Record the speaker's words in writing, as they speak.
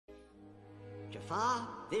Jafar,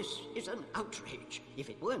 this is an outrage. If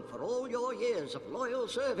it weren't for all your years of loyal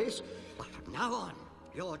service, well, from now on,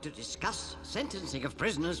 you're to discuss sentencing of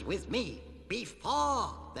prisoners with me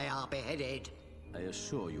before they are beheaded. I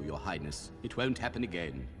assure you, Your Highness, it won't happen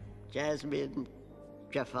again. Jasmine,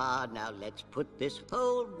 Jafar, now let's put this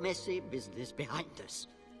whole messy business behind us.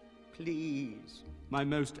 Please. My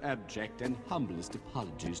most abject and humblest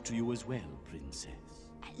apologies to you as well, Princess.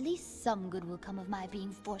 At least some good will come of my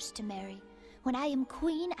being forced to marry. When I am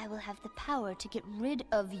queen, I will have the power to get rid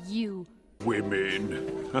of you.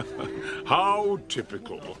 Women. How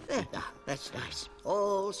typical. Now, that's nice.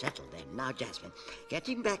 All settled then. Now, Jasmine,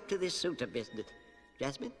 getting back to this suitor business.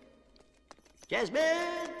 Jasmine?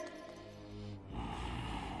 Jasmine!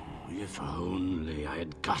 If only I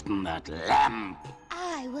had gotten that lamp.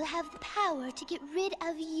 I will have the power to get rid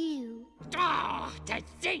of you. Oh, to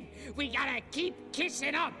think we gotta keep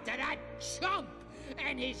kissing up to that chump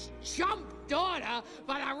and his chump daughter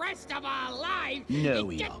for the rest of our lives. No,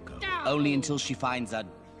 Iago. Only until she finds a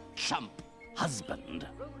chump husband.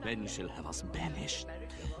 Then she'll have us banished.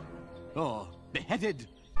 Or beheaded.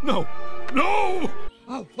 No! No!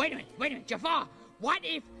 Oh, wait a minute, Jafar. What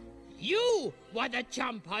if you were the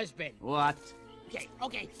chump husband? What?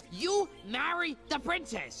 Okay, you marry the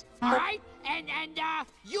princess, all right? And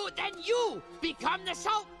you become the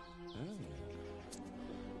sultan.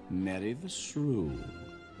 Marry the shrew.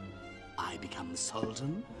 I become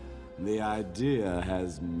sultan? The idea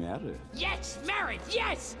has merit. Yes, merit,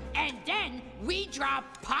 yes! And then we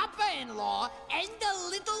drop Papa-in-law and the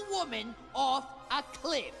little woman off a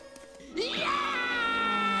cliff.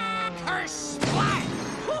 Yeah! Kersplat!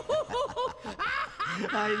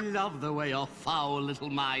 I love the way your foul little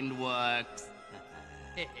mind works.